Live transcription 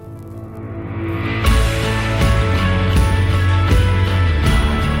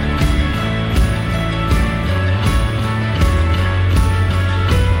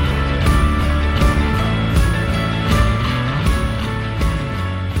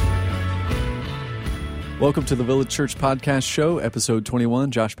Welcome to the Village Church Podcast Show, episode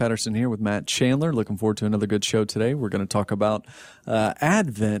 21. Josh Patterson here with Matt Chandler. Looking forward to another good show today. We're going to talk about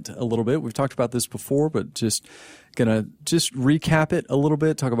Advent a little bit. We've talked about this before, but just going to recap it a little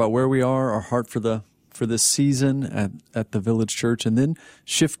bit, talk about where we are, our heart for this season at the Village Church, and then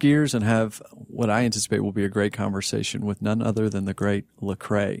shift gears and have what I anticipate will be a great conversation with none other than the great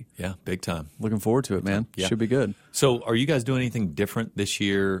Lecrae. Yeah, big time. Looking forward to it, man. Yeah. Should be good. So are you guys doing anything different this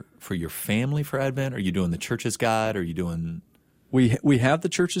year for your family for Advent? Are you doing the church's guide? Are you doing... We have the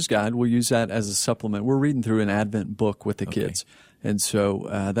church's guide. We'll use that as a supplement. We're reading through an Advent book with the kids. And so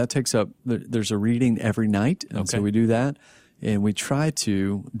that takes up, there's a reading every night. And so we do that. And we try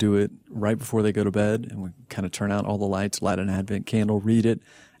to do it right before they go to bed. And we kind of turn out all the lights, light an Advent candle, read it,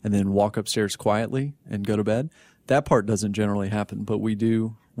 and then walk upstairs quietly and go to bed. That part doesn't generally happen, but we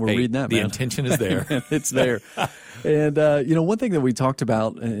do. We're reading that, the man. intention is there. It's there. And, one thing that we talked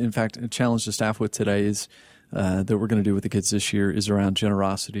about, in fact, challenged the staff with today is that we're going to do with the kids this year is around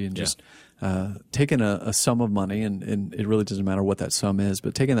generosity and just taking a sum of money, and it really doesn't matter what that sum is,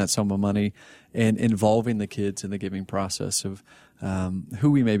 but taking that sum of money and involving the kids in the giving process of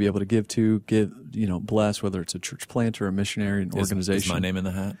who we may be able to give to, bless, whether it's a church plant or a missionary, an organization. Is my name in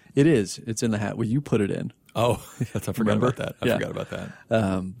the hat? It is. It's in the hat. Well, you put it in. Oh, I forgot about that. I forgot about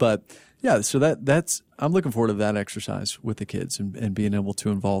that. But yeah, so that's I'm looking forward to that exercise with the kids and being able to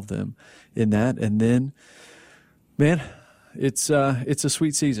involve them in that. And then, man, it's a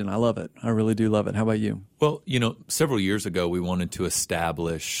sweet season. I love it. I really do love it. How about you? Well, several years ago, we wanted to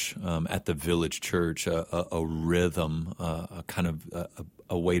establish at the Village Church a rhythm, a kind of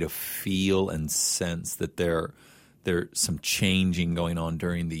a way to feel and sense that there's some changing going on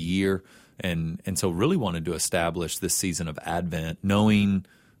during the year. And so really wanted to establish this season of Advent, knowing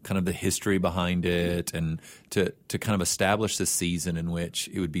kind of the history behind it, and to kind of establish this season in which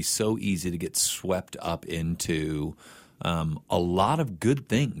it would be so easy to get swept up into a lot of good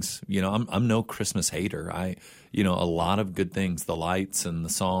things. I'm no Christmas hater. A lot of good things, the lights and the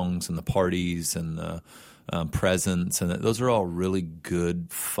songs and the parties and the presents, and those are all really good,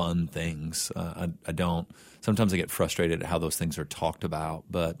 fun things. Sometimes I get frustrated at how those things are talked about,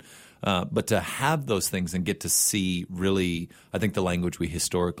 but to have those things and get to see really, I think the language we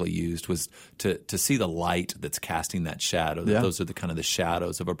historically used was to see the light that's casting that shadow. That those are the kind of the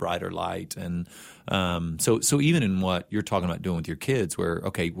shadows of a brighter light. And so even in what you're talking about doing with your kids, where,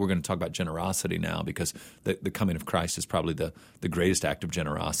 we're going to talk about generosity now because the coming of Christ is probably the greatest act of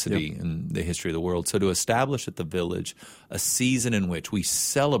generosity in the history of the world. So to establish at the Village a season in which we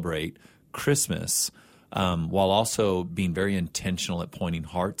celebrate Christmas while also being very intentional at pointing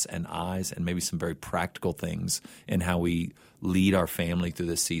hearts and eyes and maybe some very practical things in how we lead our family through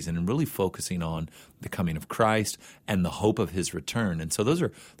this season, and really focusing on the coming of Christ and the hope of His return. And so those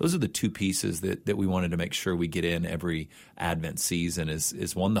are the two pieces that we wanted to make sure we get in every Advent season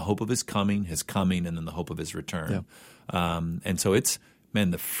is one, the hope of His coming, and then the hope of His return. Yeah. And so it's, man,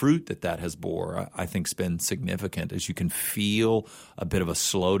 the fruit that has bore, I think, has been significant, as you can feel a bit of a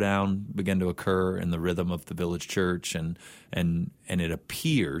slowdown begin to occur in the rhythm of the Village Church, and it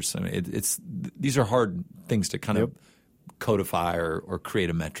appears. I mean, these are hard things to kind of codify or create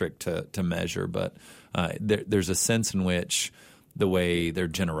a metric to measure, but there's a sense in which the way their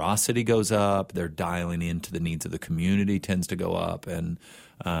generosity goes up, their dialing into the needs of the community tends to go up, and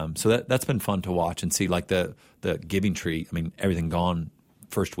so that's been fun to watch and see. Like the giving tree, I mean, everything gone.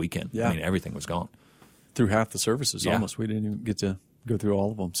 First weekend. Yeah. I mean, everything was gone. Through half the services, almost. We didn't even get to go through all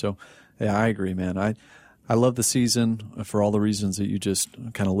of them. So, yeah, I agree, man. I love the season for all the reasons that you just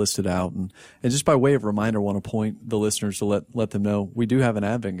kind of listed out. And just by way of reminder, I want to point the listeners to let them know we do have an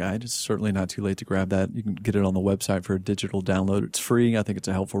Advent guide. It's certainly not too late to grab that. You can get it on the website for a digital download. It's free. I think it's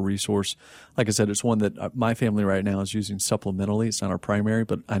a helpful resource. Like I said, it's one that my family right now is using supplementally. It's not our primary,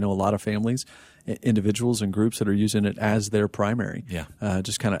 but I know a lot of families, individuals and groups that are using it as their primary. Yeah.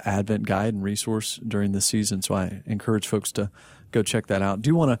 Just kind of Advent guide and resource during the season. So I encourage folks to go check that out. Do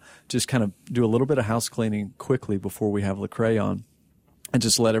you want to just kind of do a little bit of house cleaning quickly before we have Lecrae on, and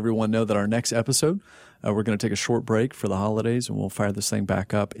just let everyone know that our next episode, we're going to take a short break for the holidays, and we'll fire this thing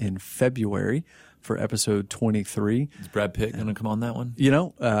back up in February for episode 23. Is Brad Pitt going to come on that one?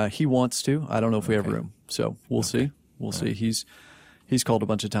 He wants to. I don't know if we have room, so we'll see. We'll see. He's called a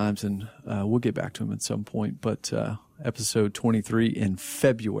bunch of times, and we'll get back to him at some point. But episode 23 in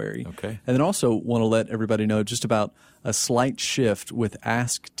February. Okay. And then also want to let everybody know just about a slight shift with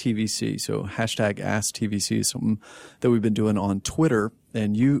Ask TVC. So hashtag Ask TVC is something that we've been doing on Twitter.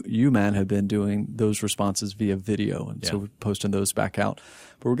 And you, man, have been doing those responses via video. And so we're posting those back out.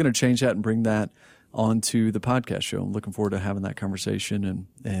 But we're going to change that and bring that onto the podcast show. I'm looking forward to having that conversation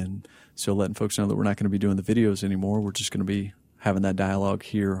and still letting folks know that we're not going to be doing the videos anymore. We're just going to be having that dialogue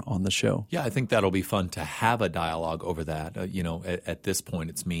here on the show. Yeah, I think that'll be fun to have a dialogue over that. At this point,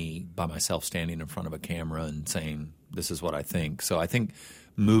 it's me by myself standing in front of a camera and saying, this is what I think. So I think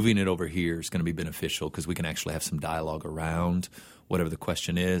moving it over here is going to be beneficial because we can actually have some dialogue around whatever the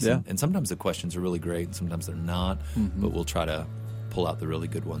question is. Yeah. And sometimes the questions are really great and sometimes they're not, but we'll try to pull out the really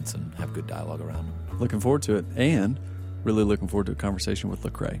good ones and have good dialogue around them. Looking forward to it, and really looking forward to a conversation with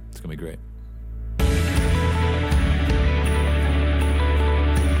Lecrae. It's going to be great.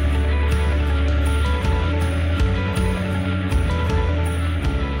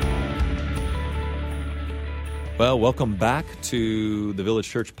 Well, welcome back to the Village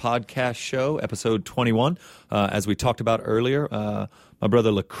Church Podcast Show, episode 21. As we talked about earlier, my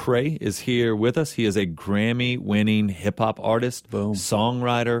brother Lecrae is here with us. He is a Grammy-winning hip-hop artist,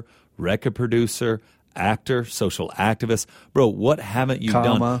 songwriter, record producer, actor, social activist. Bro, what haven't you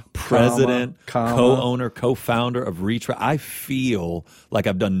done? President, co-owner, co-founder of Reach. I feel like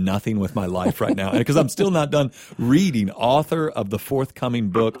I've done nothing with my life right now because I'm still not done reading. Author of the forthcoming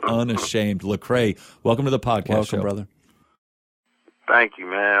book, Unashamed. Lecrae, welcome to the podcast show. Welcome, brother. Thank you,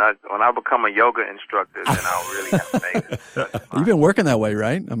 man. When I become a yoga instructor, then I'll really have to make it. You've been working that way,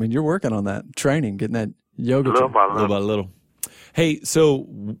 right? I mean, you're working on that training, getting that yoga. Little by little. Hey, so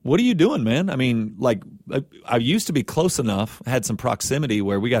what are you doing, man? I mean, like, I used to be close enough, had some proximity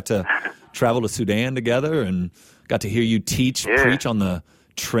where we got to travel to Sudan together and got to hear you preach on the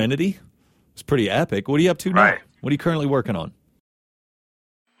Trinity. It's pretty epic. What are you up to now? Right. What are you currently working on?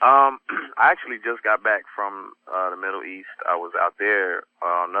 I actually just got back from the Middle East. I was out there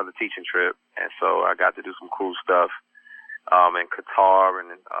on another teaching trip, and so I got to do some cool stuff in Qatar and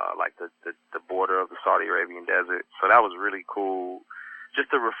like the border of the Saudi Arabian desert. So that was really cool,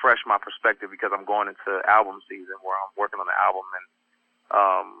 just to refresh my perspective because I'm going into album season where I'm working on the album.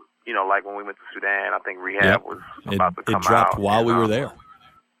 And like when we went to Sudan, I think Rehab was about to come out. It dropped while we were there.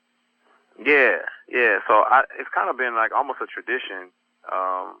 Yeah. So it's kind of been like almost a tradition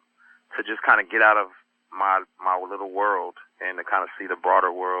to just kind of get out of my little world and to kind of see the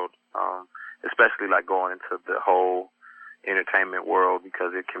broader world, especially like going into the whole entertainment world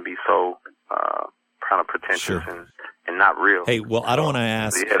because it can be so kind of pretentious and not real. Hey, well, I don't want to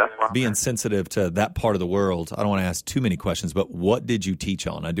ask, being sensitive to that part of the world, I don't want to ask too many questions, but what did you teach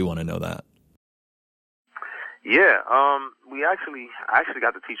on? I do want to know that. Yeah, I actually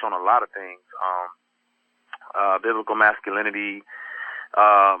got to teach on a lot of things. Biblical masculinity,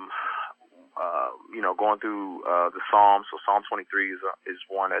 going through the Psalms. So Psalm 23 is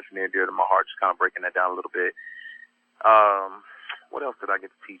one that's near dear to my heart, just kind of breaking that down a little bit. What else did I get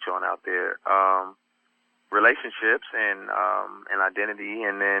to teach on out there? Relationships and identity,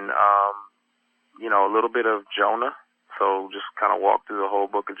 and then a little bit of Jonah. So just kind of walk through the whole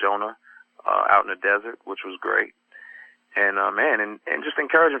book of Jonah out in the desert, which was great. And and just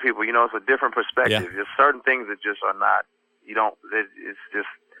encouraging people. It's a different perspective. Yeah. There's certain things that just are not. It's just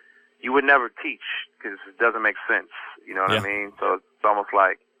you would never teach because it doesn't make sense. You know what I mean? So it's almost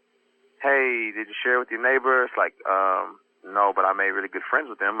like, hey, did you share with your neighbor? It's like, no, but I made really good friends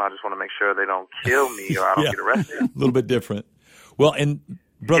with them. I just want to make sure they don't kill me or I don't get arrested. A little bit different. Well, and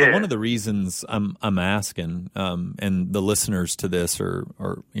brother, one of the reasons I'm asking, and the listeners to this are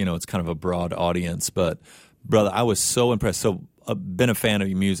it's kind of a broad audience, but brother, I was so impressed. So I've been a fan of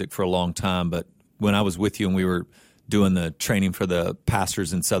your music for a long time, but when I was with you and we were doing the training for the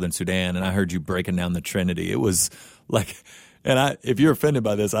pastors in Southern Sudan, and I heard you breaking down the Trinity, it was like, and if you're offended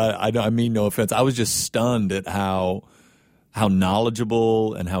by this, I mean no offense. I was just stunned at how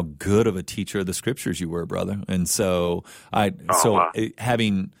knowledgeable and how good of a teacher of the scriptures you were, brother. And so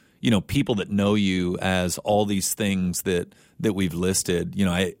having people that know you as all these things that we've listed,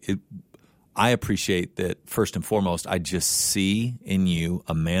 I appreciate that. First and foremost, I just see in you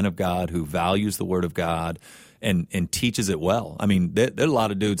a man of God who values the Word of God and teaches it well. I mean, there are a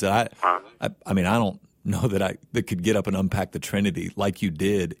lot of dudes that I mean, I don't know that could get up and unpack the Trinity like you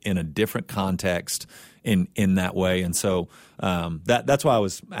did in a different context in that way. And so that's why I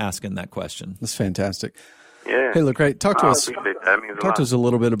was asking that question. That's fantastic. Yeah. Hey, Lecrae, talk to us. Talk to us a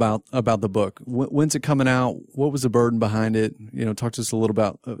little bit about the book. When's it coming out? What was the burden behind it? Talk to us a little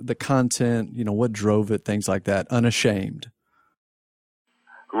about the content. What drove it? Things like that. Unashamed.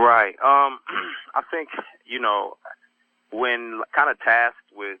 Right. I think when kind of tasked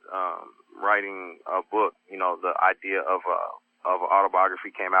with writing a book, the idea of an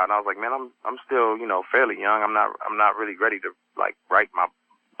autobiography came out, and I was like, man, I'm still fairly young. I'm not really ready to like write my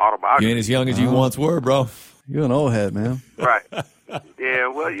autobiography. You ain't as young as you once were, bro. You an old head, man. Right. Yeah,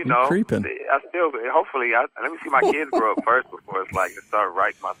 well, you know, creeping. I still, hopefully, let me see my kids grow up first before it's like to start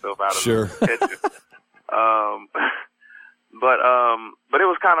writing myself out of Sure. the picture. But it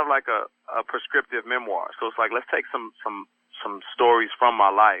was kind of like a prescriptive memoir. So it's like, let's take some stories from my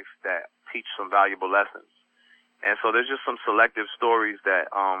life that teach some valuable lessons. And so there's just some selective stories that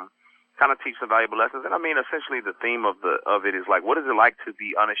kind of teach some valuable lessons. And I mean, essentially, the theme of it is like, what is it like to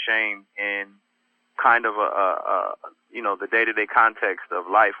be unashamed in kind of the day-to-day context of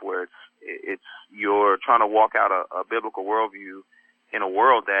life, where it's you're trying to walk out a biblical worldview in a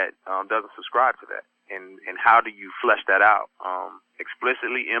world that doesn't subscribe to that, and how do you flesh that out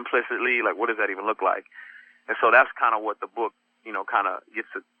explicitly, implicitly? Like, what does that even look like? And so that's kind of what the book, kind of gets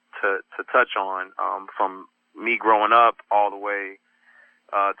to touch on, from me growing up all the way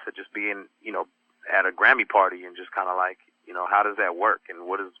to just being, at a Grammy party and just kind of like, how does that work? And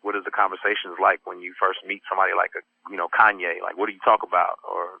what is the conversations like when you first meet somebody like Kanye? Like, what do you talk about?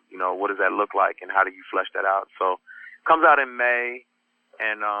 Or, what does that look like, and how do you flesh that out? So it comes out in May,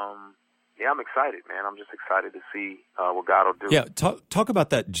 and I'm excited, man. I'm just excited to see what God will do. Yeah, talk about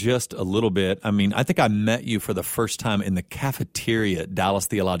that just a little bit. I mean, I think I met you for the first time in the cafeteria at Dallas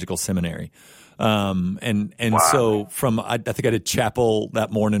Theological Seminary. And wow. So I think I did chapel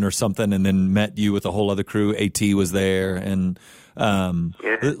that morning or something, and then met you with a whole other crew. AT was there, and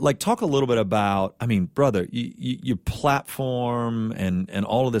like, talk a little bit about, I mean, brother, your platform and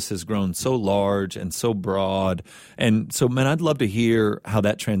all of this has grown so large and so broad. And so, man, I'd love to hear how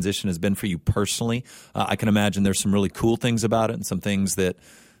that transition has been for you personally. I can imagine there's some really cool things about it and some things that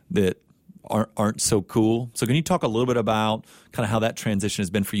aren't so cool. So can you talk a little bit about kind of how that transition has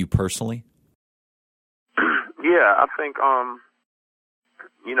been for you personally? Yeah, I think, I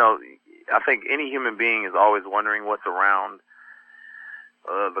think any human being is always wondering what's around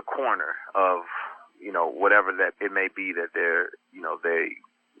the corner of, whatever that it may be that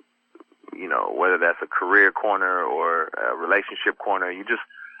whether that's a career corner or a relationship corner. You just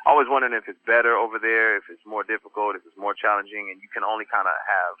always wondering if it's better over there, if it's more difficult, if it's more challenging, and you can only kind of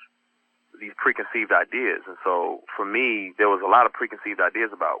have these preconceived ideas. And so for me, there was a lot of preconceived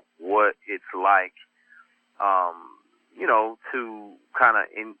ideas about what it's like, to kind of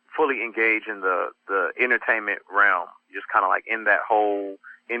fully engage in the entertainment realm, just kind of like in that whole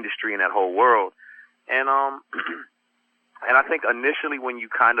industry and that whole world. And and I think initially when you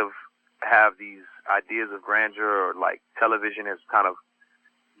kind of have these ideas of grandeur, or like television has kind of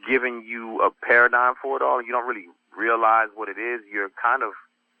given you a paradigm for it all, and you don't really realize what it is, you're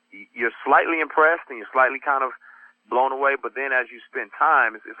slightly impressed and you're slightly kind of blown away. But then as you spend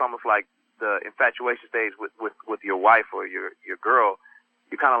time, it's almost like the infatuation stage with your wife or your girl.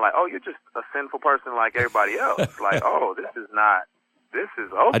 You're kind of like, oh, you're just a sinful person like everybody else. Like, oh, this is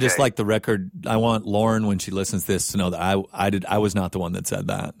okay. I just like the record. I want Lauren, when she listens to this, to know that I was not the one that said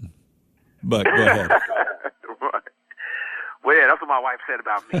that. But go ahead. Right. Well, yeah, that's what my wife said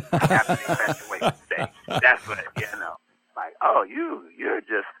about me after the infatuation stage. That's what, like, oh, you're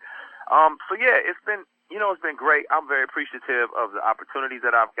just, so yeah, it's been great. I'm very appreciative of the opportunities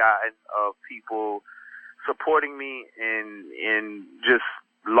that I've gotten, of people supporting me in just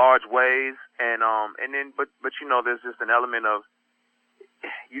large ways, and then but there's just an element of,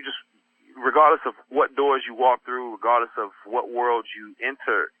 you just, regardless of what doors you walk through, regardless of what world you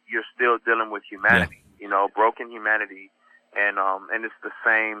enter, you're still dealing with humanity, broken humanity, and it's the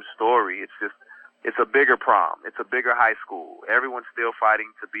same story. It's a bigger prom, it's a bigger high school. Everyone's still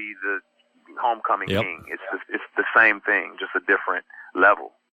fighting to be the homecoming king. It's the same thing, just a different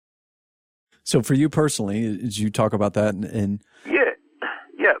level. So for you personally, did you talk about that? And yeah.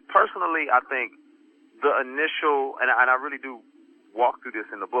 Personally, I think the initial, and I really do walk through this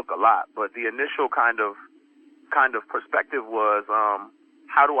in the book a lot, but the initial kind of perspective was,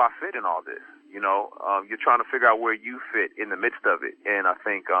 how do I fit in all this? You're trying to figure out where you fit in the midst of it, and I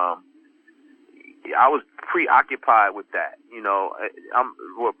think I was preoccupied with that.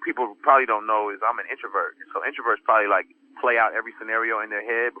 What people probably don't know is I'm an introvert, so introverts probably like play out every scenario in their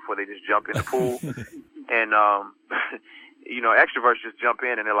head before they just jump in the pool. And extroverts just jump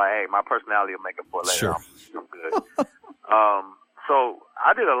in and they're like, hey, my personality will make it for later. Sure. I'm good. So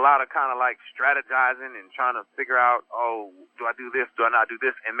I did a lot of kind of like strategizing and trying to figure out, oh, do I do this? Do I not do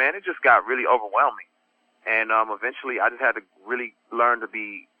this? And man, it just got really overwhelming. And eventually I just had to really learn to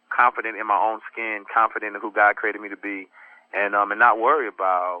be confident in my own skin, confident in who God created me to be, and not worry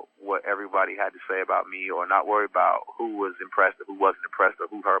about what everybody had to say about me, or not worry about who was impressed or who wasn't impressed, or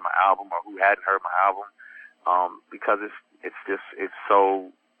who heard my album or who hadn't heard my album, because it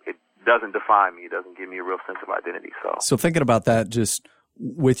doesn't define me. It doesn't give me a real sense of identity. So thinking about that, just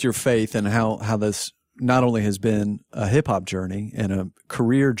with your faith and how this not only has been a hip hop journey and a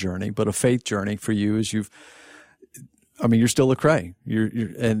career journey, but a faith journey for you as you're still Lecrae. You're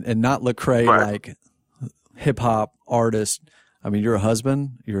and not Lecrae like hip hop artist. I mean, you're a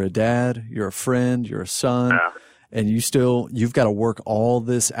husband, you're a dad, you're a friend, you're a son, and you've got to work all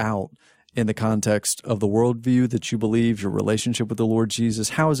this out in the context of the worldview that you believe, your relationship with the Lord Jesus.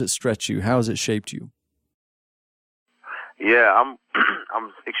 How has it stretched you? How has it shaped you? Yeah, I'm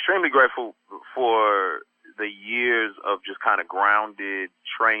extremely grateful for the years of just kind of grounded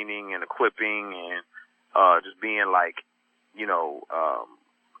training and equipping and just being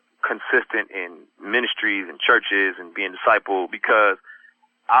consistent in ministries and churches and being discipled, because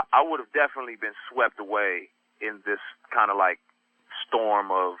I would have definitely been swept away in this kind of like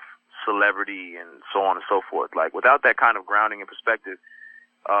storm of celebrity and so on and so forth. Like, without that kind of grounding and perspective,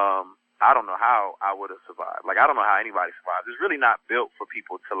 I don't know how I would have survived. Like, I don't know how anybody survives. It's really not built for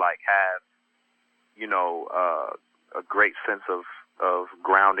people to like have, a great sense of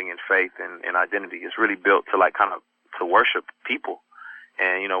grounding in faith and identity. It's really built to like kind of to worship people.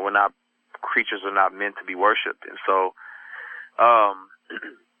 And, creatures are not meant to be worshiped. And so, I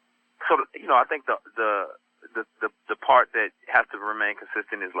think the part that has to remain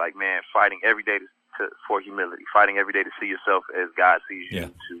consistent is like, man, fighting every day for humility, fighting every day to see yourself as God sees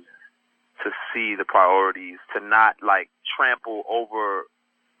you, to see the priorities, to not like trample over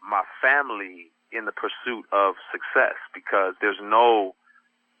my family in the pursuit of success, because there's no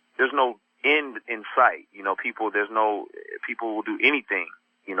end in sight. People will do anything,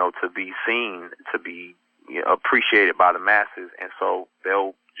 to be seen, to be appreciated by the masses. And so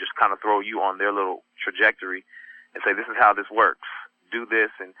they'll just kind of throw you on their little trajectory and say, this is how this works. Do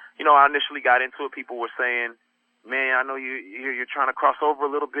this. And, I initially got into it. People were saying, man, I know you're trying to cross over a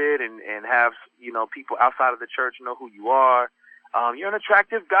little bit and have, people outside of the church know who you are. You're an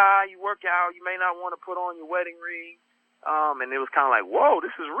attractive guy. You work out. You may not want to put on your wedding ring. And it was kind of like, whoa,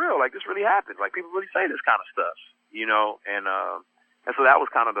 this is real. Like, this really happens. Like, people really say this kind of stuff, and so that was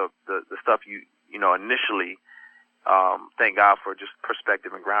kind of the stuff initially, thank God for just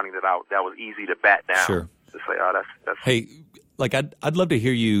perspective and grounding that was easy to bat down. Sure. To say, oh, that's. Hey, like, I'd love to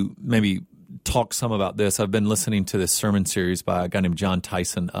hear you maybe talk some about this. I've been listening to this sermon series by a guy named John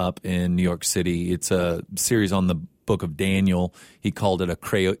Tyson up in New York City. It's a series on the book of Daniel. He called it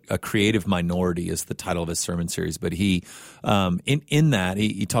a creative minority is the title of his sermon series. But he, in that,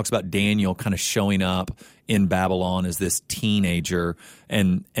 he talks about Daniel kind of showing up in Babylon as this teenager,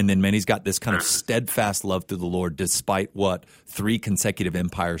 and then, man, he's got this kind of steadfast love through the Lord despite what 3 consecutive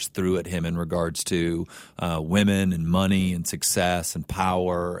empires threw at him in regards to women and money and success and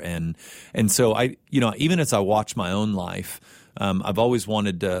power, and so I, even as I watch my own life, I've always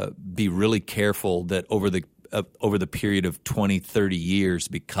wanted to be really careful that over the period of 20, 30 years,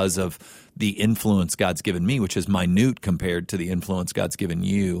 because of the influence God's given me, which is minute compared to the influence God's given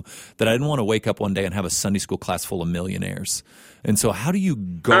you, that I didn't want to wake up one day and have a Sunday school class full of millionaires. And so how do you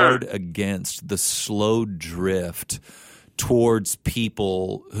guard against the slow drift towards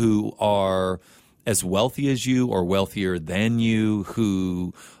people who are as wealthy as you or wealthier than you,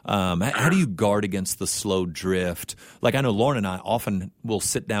 who how do you guard against the slow drift? Like, I know Lauren and I often will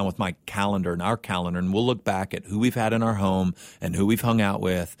sit down with my calendar and our calendar, and we'll look back at who we've had in our home and who we've hung out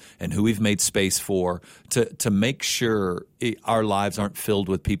with and who we've made space for to make sure our lives aren't filled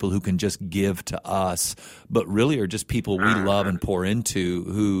with people who can just give to us, but really are just people we love and pour into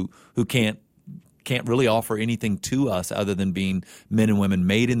who can't really offer anything to us other than being men and women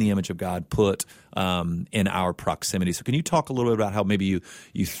made in the image of God, put in our proximity. So can you talk a little bit about how maybe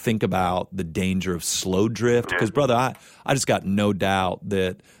you think about the danger of slow drift? Because, brother, I just got no doubt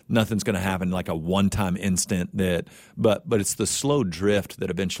that nothing's going to happen like a one-time instant, but it's the slow drift that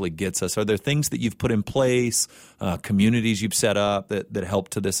eventually gets us. Are there things that you've put in place, communities you've set up that help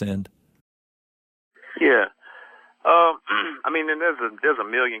to this end? Yeah. There's a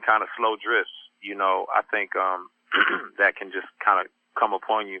million kind of slow drifts. I think that can just kind of come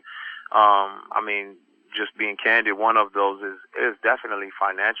upon you. Just being candid, one of those is definitely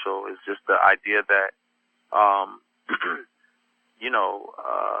financial. It's just the idea that,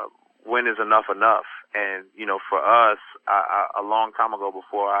 when is enough? And, for us, a long time ago,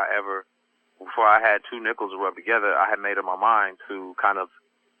 before I had 2 nickels to rub together, I had made up my mind to kind of,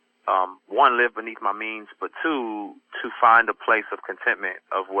 1, live beneath my means, but 2, to find a place of contentment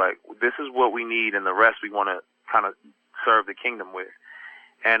of what this is what we need, and the rest we want to kind of serve the kingdom with.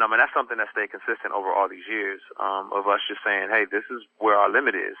 And that's something that stayed consistent over all these years, of us just saying, hey, this is where our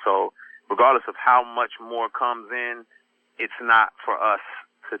limit is. So regardless of how much more comes in, it's not for us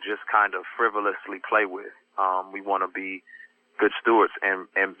to just kind of frivolously play with. We want to be good stewards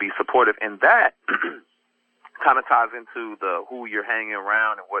and be supportive. And that kind of ties into who you're hanging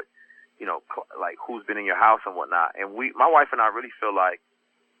around and what, like who's been in your house and whatnot. And my wife and I really feel like,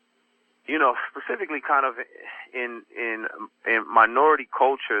 specifically kind of in minority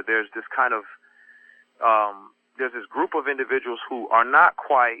culture, there's this kind of, there's this group of individuals who are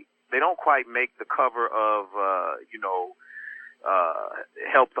they don't quite make the cover of,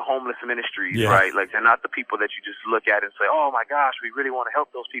 help the homeless ministries, right? Like they're not the people that you just look at and say, oh my gosh, we really want to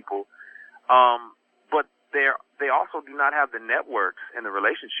help those people. But they also do not have the networks and the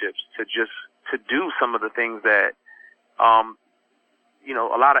relationships to do some of the things that,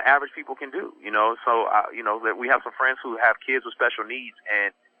 a lot of average people can do, So, that we have some friends who have kids with special needs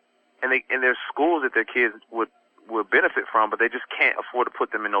and there's schools that their kids would benefit from, but they just can't afford to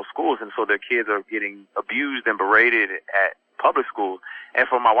put them in those schools. And so their kids are getting abused and berated at public schools. And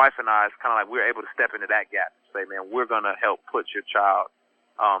for my wife and I, it's kind of like we're able to step into that gap and say, man, we're going to help put your child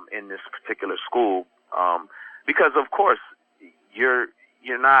in this particular school. Because of course you're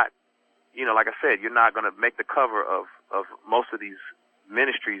not, like I said, you're not going to make the cover of most of these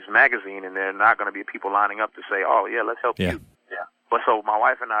ministries magazine, and there are not going to be people lining up to say, oh yeah, let's help you. Yeah. But so my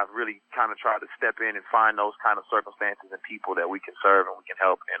wife and I have really kind of tried to step in and find those kind of circumstances and people that we can serve and we can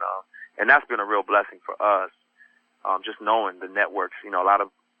help. And that's been a real blessing for us. Just knowing the networks, a lot of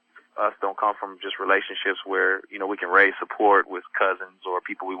us don't come from just relationships where, we can raise support with cousins or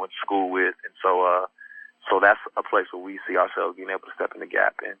people we went to school with. And so that's a place where we see ourselves being able to step in the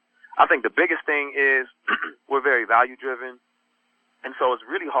gap. And I think the biggest thing is we're very value driven. And so it's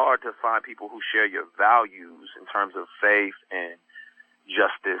really hard to find people who share your values in terms of faith and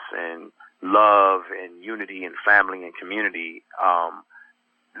justice and love and unity and family and community,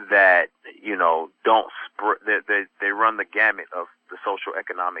 that, don't they run the gamut of the social,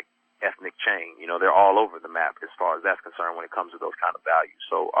 economic, ethnic chain. They're all over the map as far as that's concerned when it comes to those kind of values.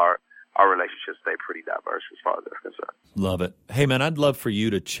 So our relationships stay pretty diverse as far as that's concerned. Love it. Hey, man, I'd love for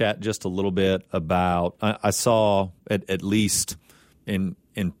you to chat just a little bit about, I saw at least in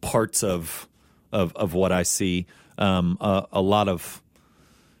parts of what I see, a lot of,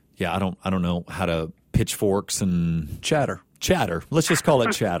 I don't know how to pitchforks and chatter. Let's just call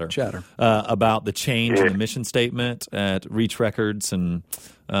it chatter. About the change in the mission statement at Reach Records. And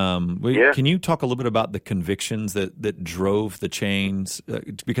can you talk a little bit about the convictions that drove the change?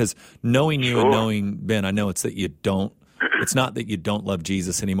 Because knowing you and knowing Ben, I know it's not that you don't love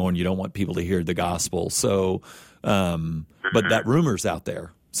Jesus anymore and you don't want people to hear the gospel. So, but that rumor's out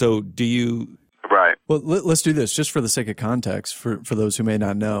there. So do you? Right. Well, let's do this just for the sake of context for those who may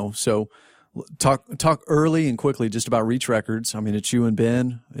not know. So talk early and quickly just about Reach Records. I mean, it's you and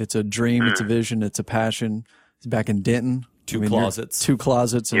Ben. It's a dream. It's a vision. It's a passion. It's back in Denton. Two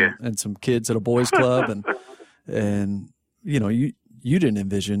closets and some kids at a boys club. And you didn't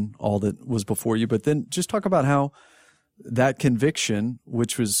envision all that was before you, but then just talk about how that conviction,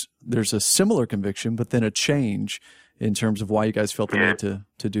 which was, there's a similar conviction, but then a change in terms of why you guys felt the need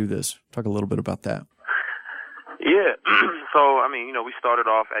to do this. Talk a little bit about that. Yeah. So, I mean, we started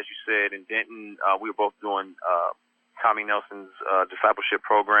off, as you said, in Denton. We were both doing Tommy Nelson's discipleship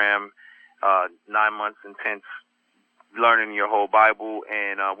program, 9 months intense learning your whole Bible.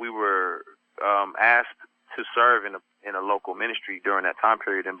 And we were asked to serve in a local ministry during that time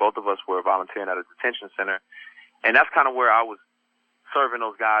period. And both of us were volunteering at a detention center. And that's kind of where I was serving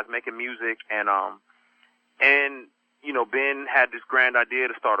those guys, making music. And Ben had this grand idea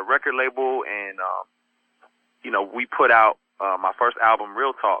to start a record label. And, we put out my first album,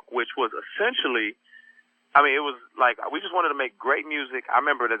 Real Talk, which was essentially, it was like we just wanted to make great music. I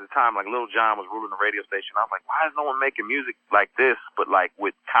remember at the time, like Lil Jon was ruling the radio station. I was like, why is no one making music like this, but like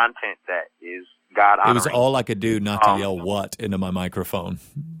with content that is God honoring? It was all I could do not to yell "what" into my microphone.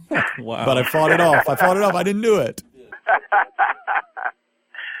 Wow! But I fought it off. I didn't do it.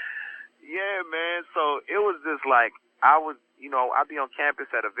 Yeah, man. So it was just like I'd be on campus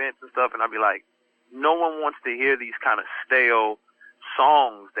at events and stuff, and I'd be like, no one wants to hear these kind of stale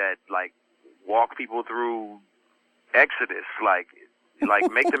songs that like walk people through Exodus, like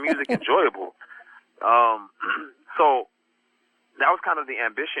make the music enjoyable. So that was kind of the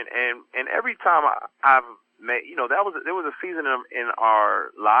ambition, and every time I've made, there was a season in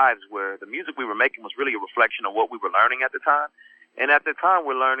our lives where the music we were making was really a reflection of what we were learning at the time, and at the time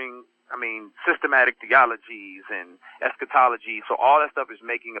we're learning, systematic theologies and eschatology. So all that stuff is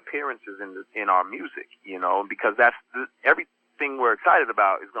making appearances in our music, because that's everything we're excited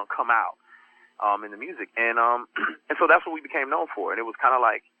about is going to come out in the music. And so that's what we became known for. And it was kind of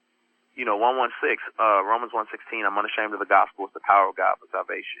like, 116, Romans 1:16, I'm unashamed of the gospel. It's the power of God for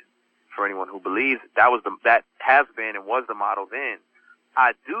salvation for anyone who believes. That has been and was the model then.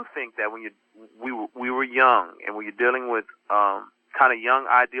 I do think that when we were young, and when you're dealing with kind of young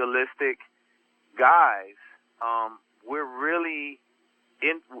idealistic guys, we're really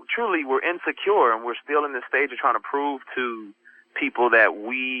we're insecure, and we're still in the stage of trying to prove to people that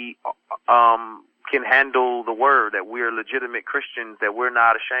we can handle the word, that we're legitimate Christians, that we're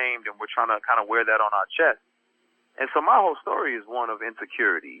not ashamed, and we're trying to kind of wear that on our chest. And so my whole story is one of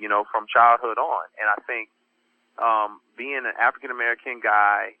insecurity, from childhood on. And I think being an African-American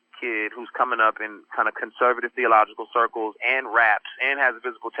kid who's coming up in kind of conservative theological circles and raps and has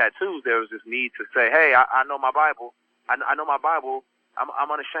physical tattoos, there was this need to say, hey, I know my Bible. I know my Bible.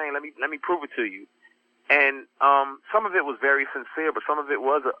 I'm unashamed. Let me prove it to you. And some of it was very sincere, but some of it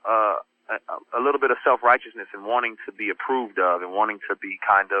was a little bit of self-righteousness and wanting to be approved of and wanting to be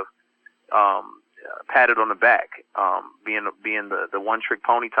kind of patted on the back, being the one-trick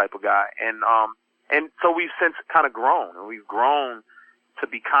pony type of guy. And so we've since kind of grown, and we've grown to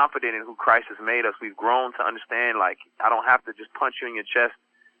be confident in who Christ has made us. We've grown to understand, like, I don't have to just punch you in your chest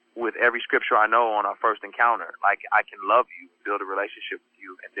with every scripture I know on our first encounter. Like, I can love you, build a relationship with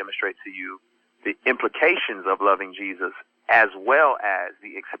you, and demonstrate to you the implications of loving Jesus, as well as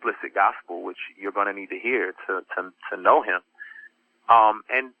the explicit gospel, which you're going to need to hear to know him.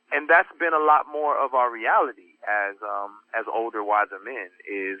 And that's been a lot more of our reality as older, wiser men,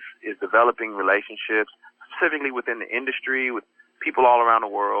 is developing relationships, specifically within the industry, with people all around the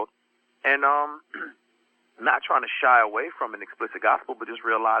world, and not trying to shy away from an explicit gospel, but just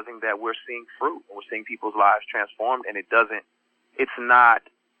realizing that we're seeing fruit, and we're seeing people's lives transformed, and it's not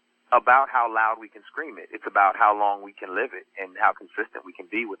about how loud we can scream it. It's about how long we can live it and how consistent we can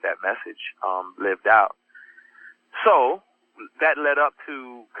be with that message lived out. So that led up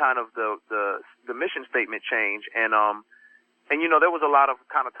to kind of the mission statement change, and there was a lot of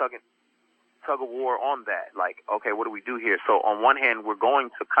kind of tug of war on that. Like, okay, what do we do here? So on one hand, we're going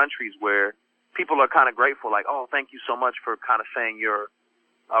to countries where people are kind of grateful, like, oh, thank you so much for kind of saying you're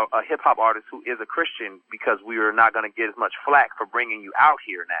a hip-hop artist who is a Christian, because we are not going to get as much flack for bringing you out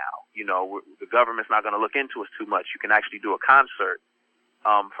here now. The government's not going to look into us too much. You can actually do a concert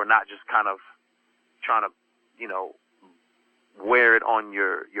for not just kind of trying to, wear it on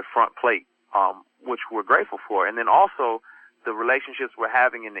your front plate, which we're grateful for. And then also the relationships we're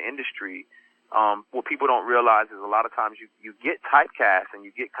having in the industry, what people don't realize is a lot of times you get typecast and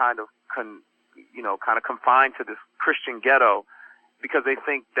you get kind of confined to this Christian ghetto, because they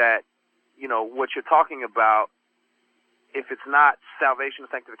think that, what you're talking about, if it's not salvation or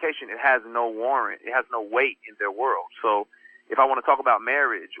sanctification, it has no warrant, it has no weight in their world. So if I want to talk about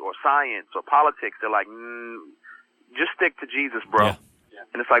marriage or science or politics, they're like, just stick to Jesus, bro. Yeah.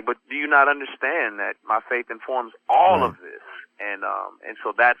 And it's like, but do you not understand that my faith informs all of this? And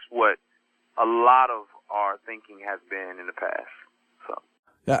so that's what a lot of our thinking has been in the past. So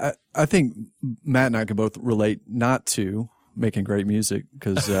yeah, I think Matt and I can both relate not to making great music,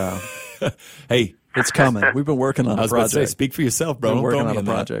 because hey, it's coming. We've been working on a project. I was about to say, speak for yourself, bro. We're working on a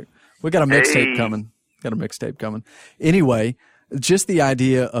project. We got a mixtape coming. Anyway, just the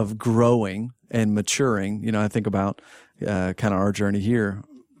idea of growing and maturing. I think about kind of our journey here,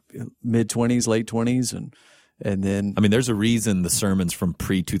 mid-20s, late 20s, and then. I mean, there's a reason the sermons from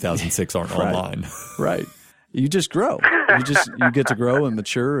pre-2006 aren't online. Right. You just grow. You get to grow and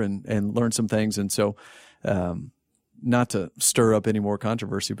mature and learn some things, and so. Not to stir up any more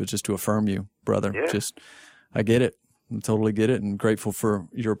controversy, but just to affirm you, brother. Yeah. I get it. I totally get it, and grateful for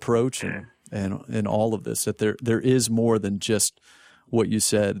your approach and all of this, that there is more than just what you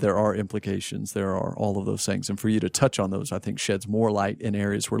said. There are implications. There are all of those things. And for you to touch on those, I think sheds more light in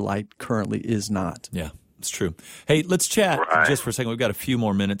areas where light currently is not. Yeah, it's true. Hey, let's chat just for a second. We've got a few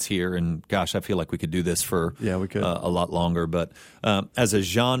more minutes here, and gosh, I feel like we could do this for we could. A lot longer. But as a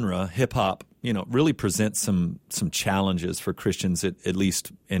genre, hip-hop, really presents some challenges for Christians, at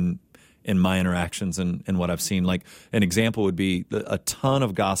least in my interactions and what I've seen. Like an example would be a ton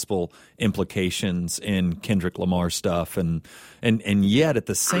of gospel implications in Kendrick Lamar stuff, and yet at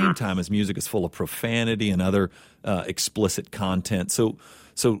the same time, his music is full of profanity and other explicit content. So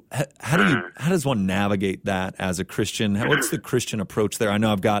how does one navigate that as a Christian? What's the Christian approach there? I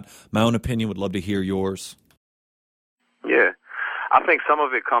know I've got my own opinion. Would love to hear yours. Yeah. I think some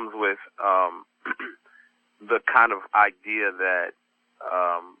of it comes with the kind of idea that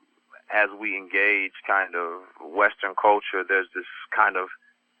as we engage kind of Western culture, there's this kind of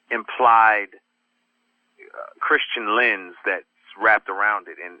implied Christian lens that's wrapped around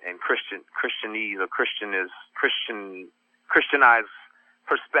it, and Christianese or Christianized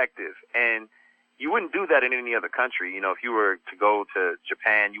perspective. And you wouldn't do that in any other country. You know, if you were to go to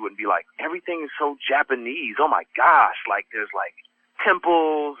Japan, you wouldn't be like, everything is so Japanese. Oh my gosh. Like there's like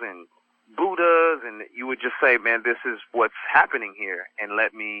temples and Buddhas, and you would just say, man, this is what's happening here, and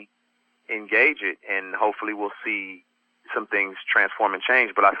let me engage it, and hopefully we'll see some things transform and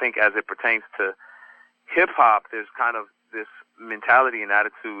change. But I think as it pertains to hip-hop, there's kind of this mentality and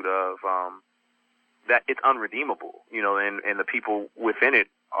attitude of that it's unredeemable, you know, and the people within it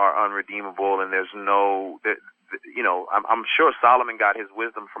are unredeemable, and there's no, you know, I'm sure Solomon got his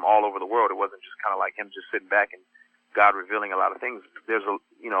wisdom from all over the world. It wasn't just kind of like him just sitting back and God revealing a lot of things. There's a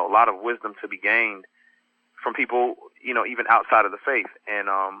lot of wisdom to be gained from people, you know, even outside of the faith, and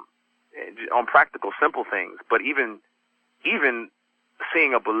on practical, simple things. But even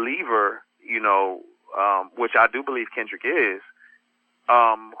seeing a believer, you know, which I do believe Kendrick is,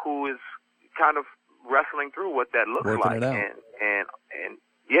 who is kind of wrestling through what that looks like, and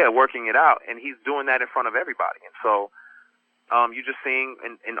yeah, working it out, and he's doing that in front of everybody. And so you're just seeing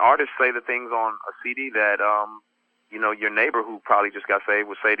an artist say the things on a CD that you know, your neighbor who probably just got saved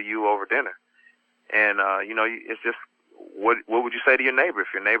would say to you over dinner. And you know, it's just, what would you say to your neighbor if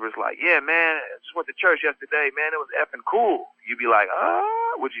your neighbor's like, yeah, man, I just went to church yesterday, man, it was effing cool? You'd be like,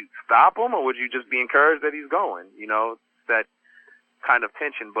 would you stop him, or would you just be encouraged that he's going? You know, that kind of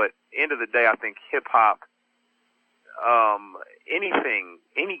tension. But end of the day, I think hip-hop, anything,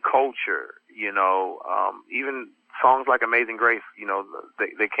 any culture, you know, even songs like Amazing Grace, you know,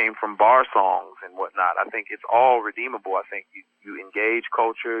 they came from bar songs and whatnot. I think it's all redeemable. I think you engage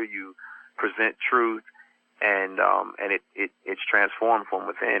culture, you present truth, and it's transformed from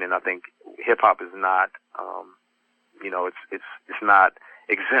within. And I think hip hop is not, you know, it's not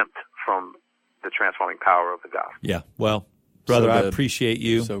exempt from the transforming power of the gospel. Yeah. Well, brother, so I appreciate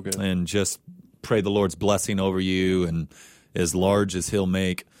you, so good. And just pray the Lord's blessing over you, and as large as He'll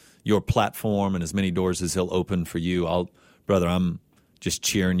make your platform and as many doors as He'll open for you. Brother, I'm just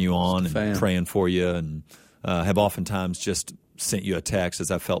cheering you on and praying for you, and have oftentimes just sent you a text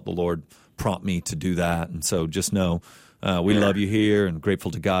as I felt the Lord prompt me to do that. And so just know we love you here and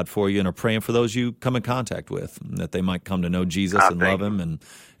grateful to God for you, and are praying for those you come in contact with, that they might come to know Jesus and love Him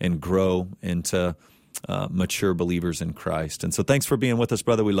and grow into mature believers in Christ. And so thanks for being with us,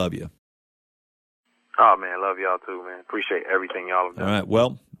 brother. We love you. Oh, man, love y'all too, man. Appreciate everything y'all have done. All right,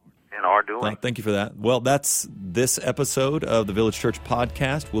 well, and are doing. Thank you for that. Well, that's this episode of the Village Church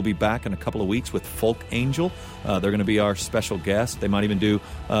Podcast. We'll be back in a couple of weeks with Folk Angel. They're going to be our special guest. They might even do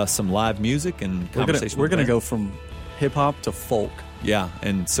some live music and conversation. We're going to go from hip-hop to folk. Yeah,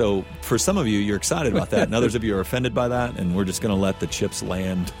 and so for some of you, you're excited about that, and others of you are offended by that, and we're just going to let the chips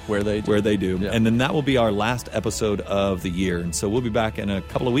land where they do. Yeah. And then that will be our last episode of the year. And so we'll be back in a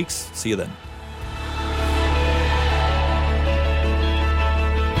couple of weeks. See you then.